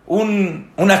tengan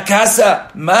una casa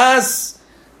más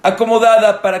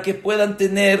acomodada para que puedan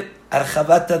tener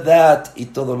arjabat adat y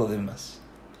todo lo demás.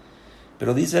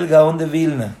 Pero dice el Gaón de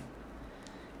Vilna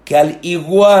que al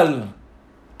igual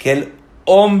que el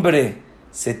hombre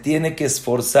se tiene que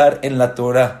esforzar en la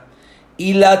Torah,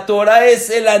 y la Torah es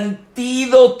el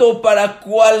antídoto para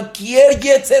cualquier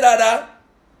yetzer hará,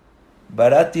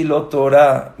 barati lo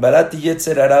Torah, barati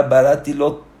yetzer hará, barati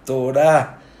lo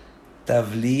Torah,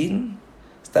 tavlin.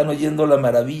 ¿Están oyendo la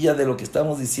maravilla de lo que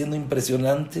estamos diciendo?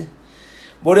 Impresionante.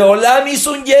 Boreolam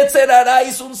hizo un yetzer hará,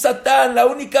 hizo un satán. La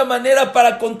única manera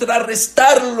para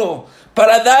contrarrestarlo,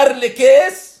 para darle, ¿qué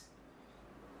es?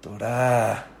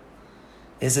 Torah.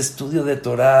 Ese estudio de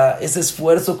Torah, ese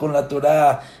esfuerzo con la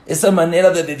Torah, esa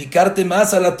manera de dedicarte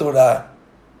más a la Torah.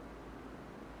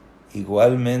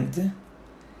 Igualmente,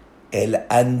 el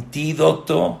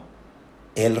antídoto,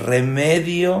 el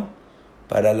remedio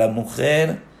para la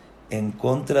mujer en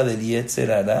contra del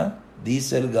Yetzer Hará,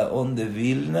 dice el Gaón de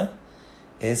Vilna,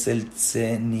 es el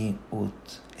tzeniut,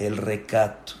 el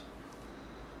recato.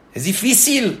 Es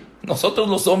difícil, nosotros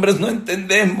los hombres no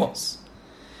entendemos,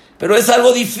 pero es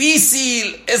algo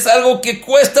difícil, es algo que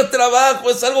cuesta trabajo,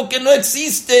 es algo que no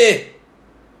existe.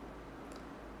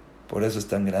 Por eso es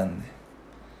tan grande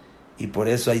y por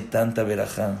eso hay tanta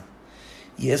verajá,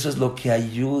 y eso es lo que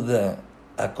ayuda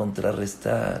a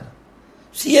contrarrestar.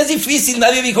 Sí, es difícil,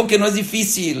 nadie dijo que no es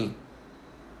difícil,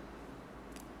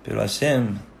 pero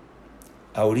Hashem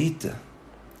ahorita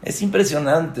es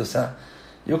impresionante. O sea,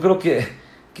 yo creo que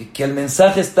el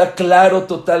mensaje está claro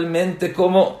totalmente,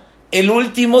 como el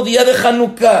último día de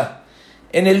Januka,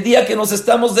 en el día que nos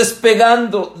estamos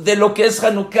despegando de lo que es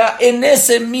Januka, en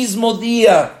ese mismo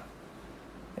día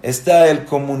está el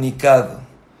comunicado,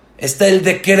 está el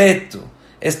decreto,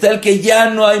 está el que ya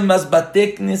no hay más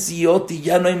Bate Knesiot y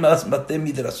ya no hay más Bate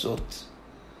Midrashot.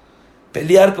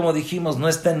 Pelear, como dijimos, no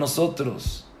está en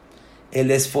nosotros.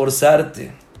 El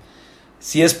esforzarte.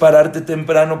 Si es pararte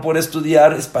temprano por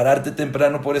estudiar, es pararte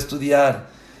temprano por estudiar.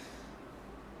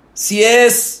 Si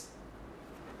es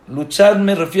luchar,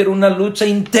 me refiero a una lucha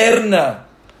interna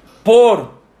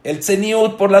por el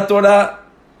tzeniut, por la Torah,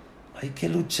 hay que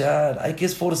luchar, hay que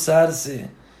esforzarse.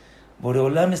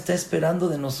 Boreolam está esperando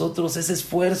de nosotros ese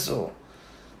esfuerzo,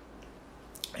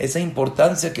 esa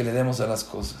importancia que le demos a las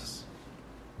cosas.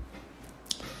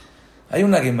 Hay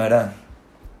una Gemara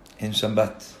en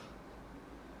Shabbat.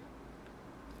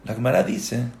 La Gemara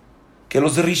dice que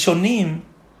los Rishonim,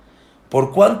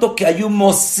 por cuanto que hay un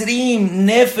Mosrim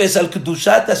Nefesh al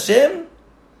Kedushat Hashem,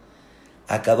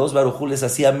 a Kadosh Baruj Hu les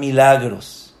hacía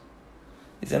milagros.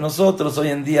 Dice, nosotros hoy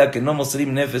en día que no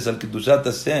Mosrim Nefesh al Kedushat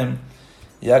Hashem,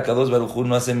 ya Kadosh Baruj Hu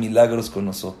no hace milagros con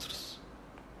nosotros.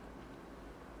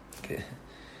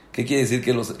 ¿Qué quiere decir?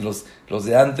 Que los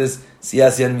de antes sí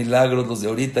hacían milagros, los de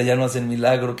ahorita ya no hacen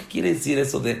milagros. ¿Qué quiere decir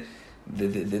eso de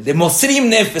Mosrim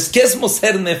Nefesh? ¿Qué es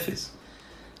Moser Nefesh?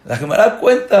 La Gemara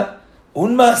cuenta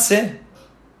un maasé.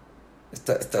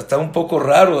 Está un poco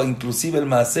raro, inclusive el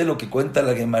maasé, lo que cuenta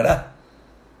la Gemara.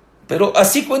 Pero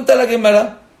así cuenta la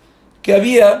Gemara, que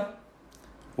había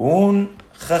un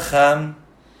jajam,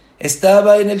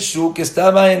 estaba en el shuk,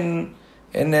 estaba en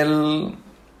el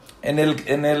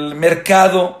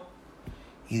mercado,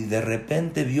 y de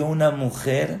repente vio una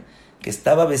mujer que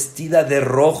estaba vestida de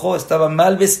rojo, estaba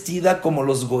mal vestida como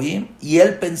los goyim, y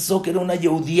él pensó que era una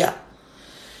yehudía.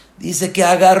 Dice que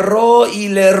agarró y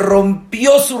le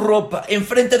rompió su ropa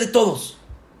enfrente de todos.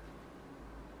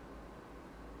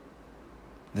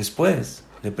 Después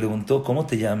le preguntó, ¿cómo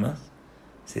te llamas?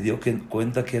 Se dio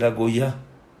cuenta que era Goya.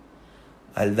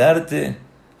 Al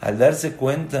darse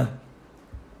cuenta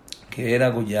que era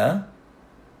Goya,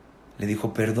 le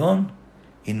dijo perdón.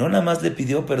 Y no nada más le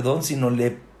pidió perdón, sino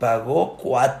le pagó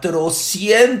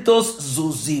 400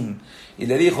 zuzim. Y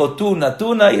le dijo, tuna,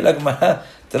 y la Gemara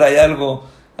trae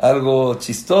algo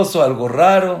chistoso, algo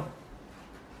raro.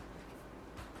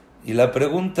 Y la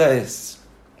pregunta es,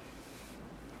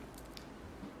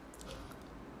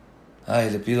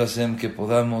 le pido a Hashem que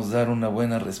podamos dar una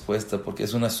buena respuesta, porque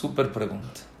es una súper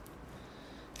pregunta.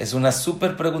 Es una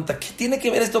súper pregunta. ¿Qué tiene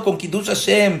que ver esto con Kiddush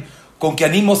Hashem? Con que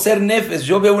animo ser nefes.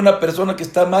 Yo veo a una persona que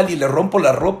está mal y le rompo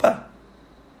la ropa.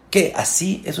 ¿Qué?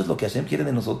 ¿Así? ¿Eso es lo que Hashem quiere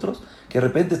de nosotros? Que de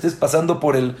repente estés pasando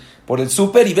por el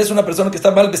súper y ves a una persona que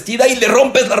está mal vestida y le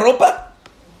rompes la ropa.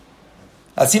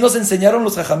 ¿Así nos enseñaron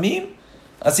los hajamim?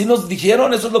 ¿Así nos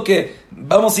dijeron? Eso es lo que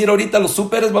vamos a ir ahorita a los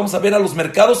súperes, vamos a ver a los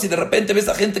mercados y de repente ves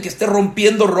a gente que esté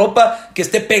rompiendo ropa, que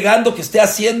esté pegando, que esté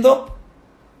haciendo.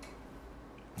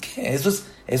 ¿Qué?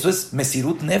 Eso es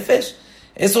Mesirut Nefesh.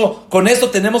 Con eso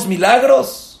tenemos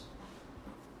milagros.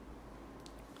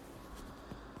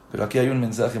 Pero aquí hay un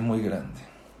mensaje muy grande.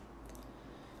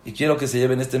 Y quiero que se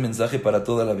lleven este mensaje para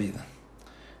toda la vida.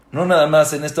 No nada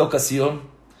más en esta ocasión,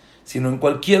 sino en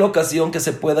cualquier ocasión que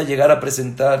se pueda llegar a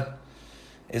presentar.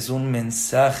 Es un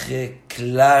mensaje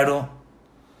claro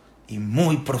y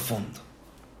muy profundo.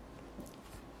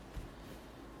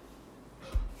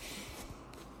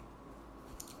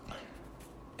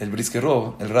 El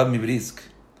Briskerov, el Rab Mibrisk,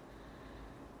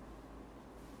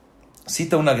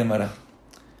 cita una Gemara.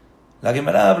 La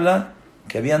Gemara habla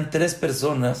que habían 3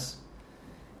 personas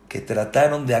que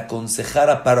trataron de aconsejar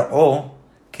a Paró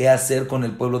qué hacer con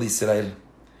el pueblo de Israel.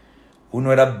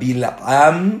 Uno era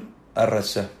Bilaam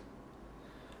Arrasha.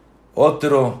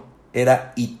 otro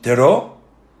era Itro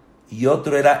y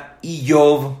otro era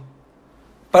Iyov.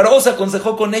 Paró se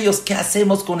aconsejó con ellos, ¿qué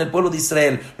hacemos con el pueblo de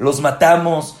Israel? ¿Los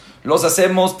matamos? ¿Los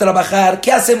hacemos trabajar?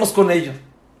 ¿Qué hacemos con ellos?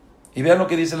 Y vean lo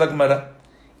que dice la Gemara.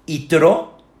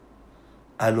 Itro,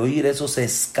 al oír eso, se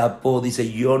escapó.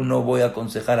 Dice, yo no voy a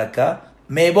aconsejar acá.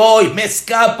 Me voy, me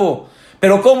escapo.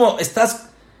 Pero ¿cómo?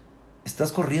 Estás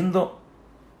corriendo.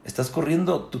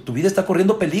 Tu vida está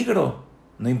corriendo peligro.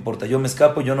 No importa, yo me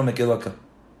escapo, yo no me quedo acá.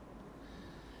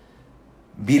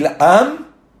 Bilam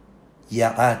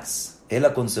Yaatz. Él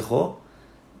aconsejó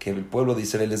que el pueblo de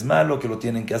Israel es malo, que lo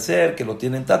tienen que hacer, que lo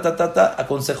tienen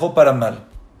aconsejó para mal.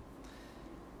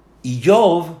 Y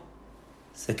Job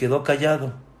se quedó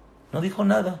callado, no dijo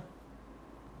nada.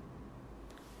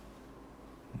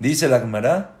 Dice la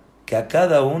Gemara que a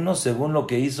cada uno, según lo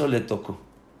que hizo, le tocó.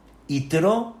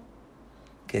 Itro,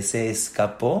 que se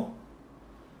escapó,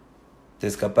 te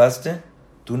escapaste,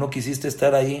 tú no quisiste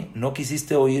estar ahí, no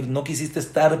quisiste oír, no quisiste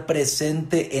estar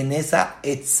presente en esa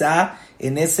etzá,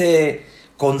 en ese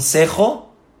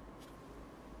consejo.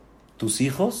 Tus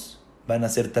hijos van a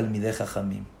ser Talmidei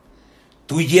Jajamim.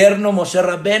 Tu yerno Moshe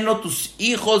Rabbeinu, tus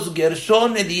hijos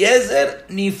Gershon, Eliezer,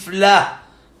 Nifla,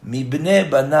 Mibne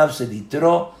Banav Shel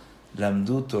Yitro,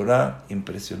 Lamdu Torah,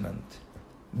 impresionante.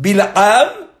 Bilam,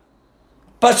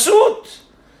 Pashut,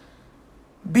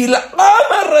 Bilam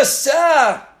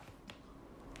Arasha,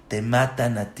 te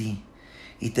matan a ti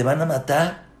y te van a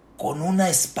matar con una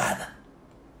espada.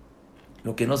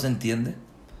 Lo que no se entiende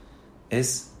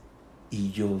es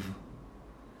Iyov.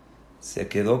 Se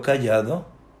quedó callado.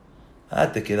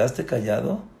 Te quedaste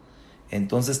callado.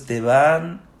 Entonces te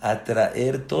van a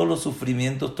traer todos los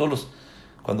sufrimientos,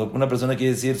 cuando una persona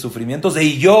quiere decir sufrimientos de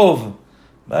Iyov.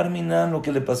 Barminan, lo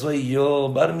que le pasó a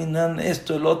Iyov. Barminan,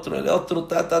 esto, el otro,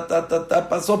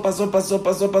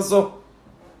 pasó.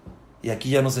 Y aquí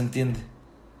ya no se entiende.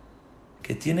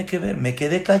 ¿Qué tiene que ver? Me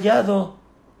quedé callado.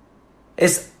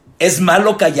 ¿Es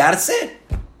malo callarse?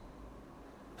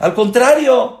 Al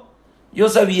contrario, yo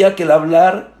sabía que el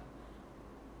hablar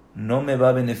no me va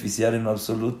a beneficiar en lo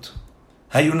absoluto.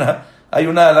 Hay una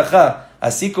halajá,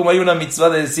 así como hay una mitzvah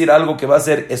de decir algo que va a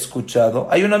ser escuchado,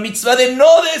 hay una mitzvah de no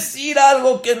decir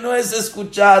algo que no es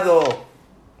escuchado.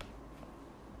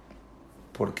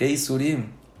 ¿Por qué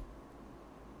Isurim?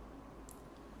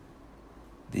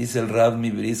 Dice el Rab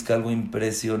Mibriska algo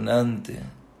impresionante.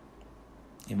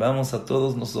 Y vamos a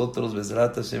todos nosotros,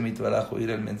 Bezrat Hashem Yitbaraj,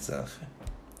 oír el mensaje.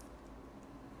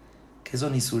 ¿Qué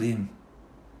son Isurim?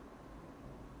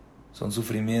 Son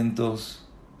sufrimientos,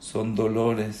 son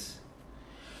dolores.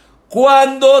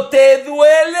 Cuando te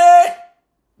duele,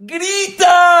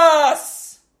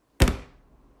 gritas.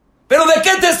 ¿Pero de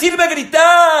qué te sirve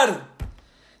gritar?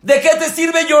 ¿De qué te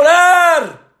sirve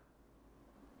llorar?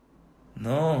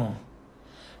 No.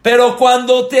 Pero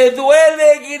cuando te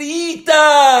duele,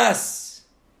 gritas.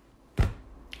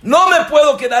 No me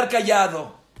puedo quedar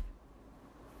callado.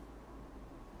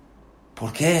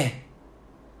 ¿Por qué?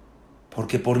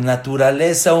 Porque por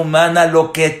naturaleza humana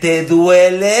lo que te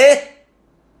duele,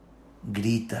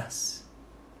 gritas.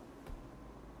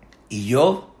 Y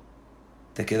yo,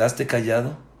 ¿te quedaste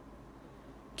callado?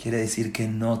 Quiere decir que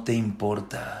no te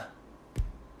importa.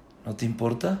 ¿No te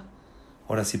importa?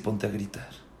 Ahora sí ponte a gritar.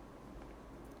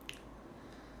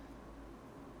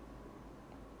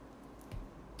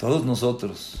 Todos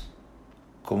nosotros,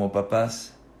 como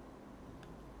papás,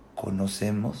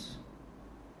 conocemos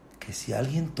que si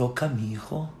alguien toca a mi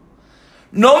hijo,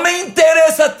 no me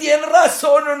interesa, tiene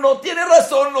razón o no tiene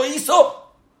razón, lo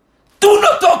hizo. Tú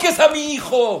no toques a mi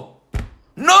hijo.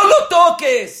 No lo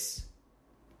toques.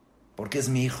 Porque es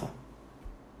mi hijo.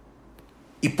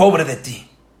 Y pobre de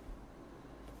ti.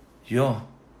 Yo,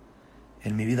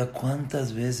 en mi vida,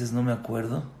 ¿cuántas veces no me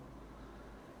acuerdo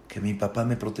que mi papá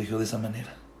me protegió de esa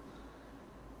manera?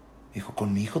 Dijo,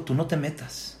 con mi hijo tú no te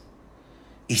metas.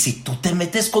 Y si tú te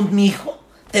metes con mi hijo,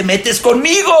 te metes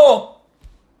conmigo.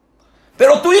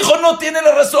 Pero tu hijo no tiene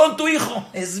la razón, tu hijo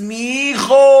es mi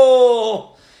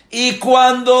hijo. Y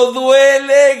cuando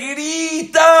duele,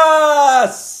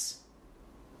 gritas.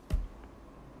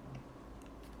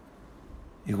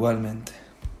 Igualmente,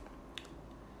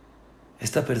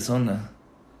 esta persona,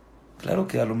 claro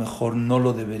que a lo mejor no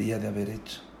lo debería de haber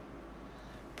hecho.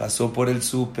 Pasó por el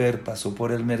súper, pasó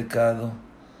por el mercado,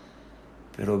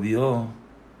 pero vio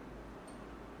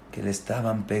que le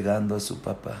estaban pegando a su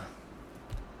papá.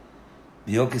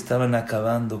 Vio que estaban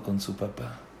acabando con su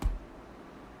papá.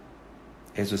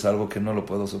 Eso es algo que no lo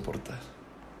puedo soportar.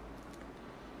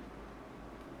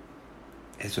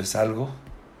 Eso es algo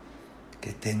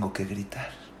que tengo que gritar.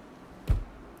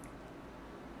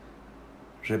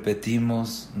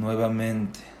 Repetimos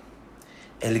nuevamente.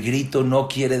 El grito no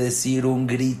quiere decir un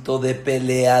grito de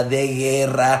pelea, de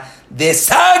guerra, de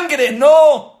sangre,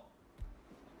 no.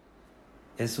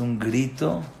 Es un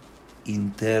grito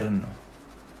interno.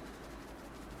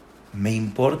 ¿Me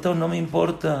importa o no me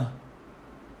importa?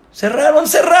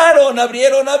 Cerraron,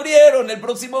 abrieron el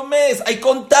próximo mes. Hay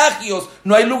contagios,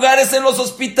 no hay lugares en los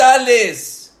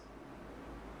hospitales.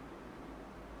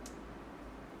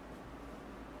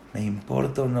 ¿Me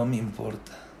importa o no me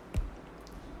importa?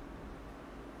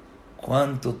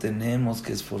 ¿Cuánto tenemos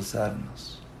que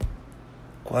esforzarnos?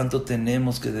 ¿Cuánto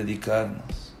tenemos que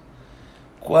dedicarnos?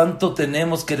 ¿Cuánto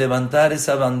tenemos que levantar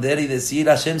esa bandera y decir,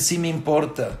 Hashem sí me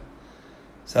importa?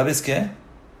 ¿Sabes qué?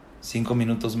 5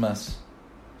 minutos más.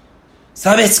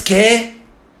 ¿Sabes qué?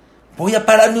 Voy a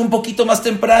pararme un poquito más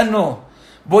temprano.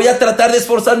 Voy a tratar de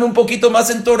esforzarme un poquito más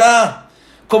en Torah.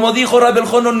 Como dijo Rabbi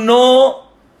Jono,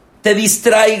 no te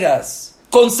distraigas.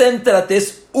 Concéntrate,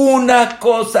 es una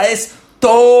cosa, es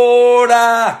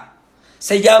Torah.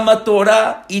 Se llama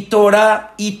Torah y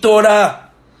Torah y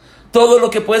Torah. Todo lo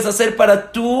que puedes hacer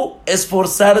para tú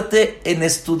esforzarte en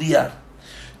estudiar.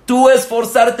 Tú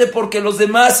esforzarte porque los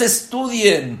demás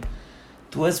estudien.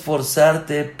 Tú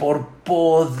esforzarte por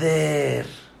poder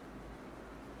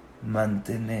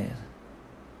mantener.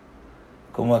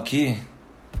 Como aquí,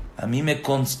 a mí me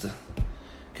consta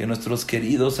que nuestros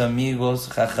queridos amigos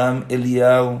Jajam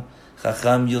Eliau,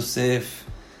 Jajam Yosef,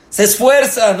 se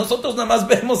esfuerzan. Nosotros nada más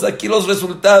vemos aquí los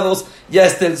resultados. Ya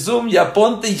está el Zoom, ya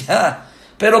ponte y ya.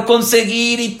 Pero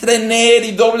conseguir y tener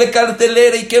y doble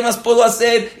cartelera y qué más puedo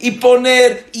hacer y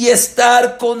poner y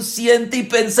estar consciente y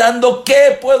pensando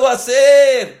qué puedo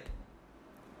hacer.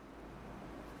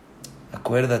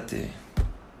 Acuérdate,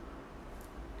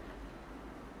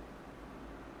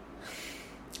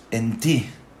 en ti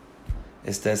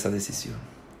está esa decisión.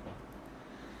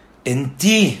 En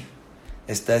ti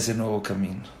está ese nuevo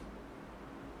camino.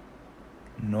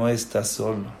 No estás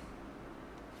solo.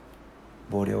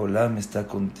 Boreolam está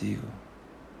contigo.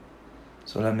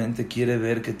 Solamente quiere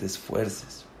ver que te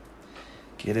esfuerces.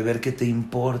 Quiere ver que te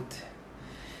importe.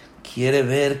 Quiere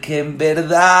ver que en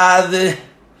verdad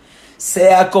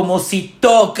sea como si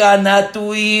tocan a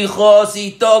tu hijo,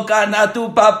 si tocan a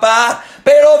tu papá,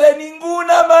 pero de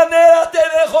ninguna manera te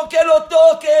dejo que lo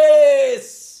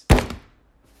toques.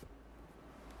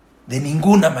 De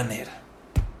ninguna manera.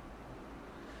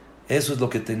 Eso es lo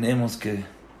que tenemos que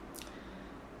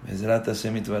Bezrat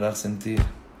Hashem itbaraj sentir.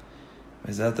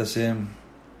 Bezrat Hashem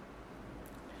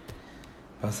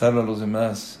pasarlo a los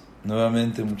demás.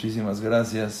 Nuevamente muchísimas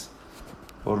gracias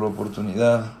por la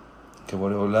oportunidad. Que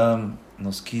Boreolam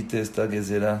nos quite esta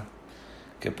gezerá.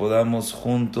 Que podamos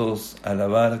juntos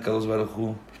alabar a Kadosh Baruj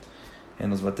Hu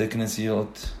en los Batei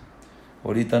Knesiot.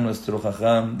 Ahorita nuestro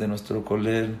jajam de nuestro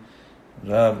koler,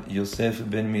 Rab Yosef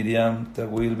ben Miriam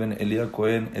Tawil ben Elia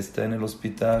Cohen, está en el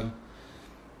hospital.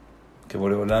 Que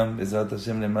Boreolam, Bezrat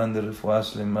Hashem, le mande refuah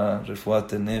shlema, refuah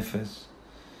tenefesh,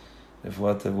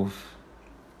 refuah tebuf.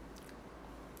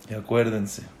 Y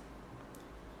acuérdense,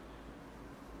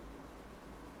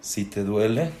 si te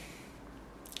duele,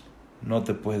 no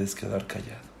te puedes quedar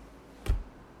callado.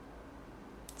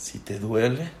 Si te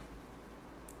duele,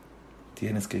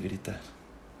 tienes que gritar.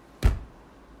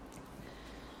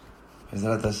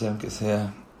 Bezrat Hashem, que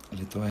sea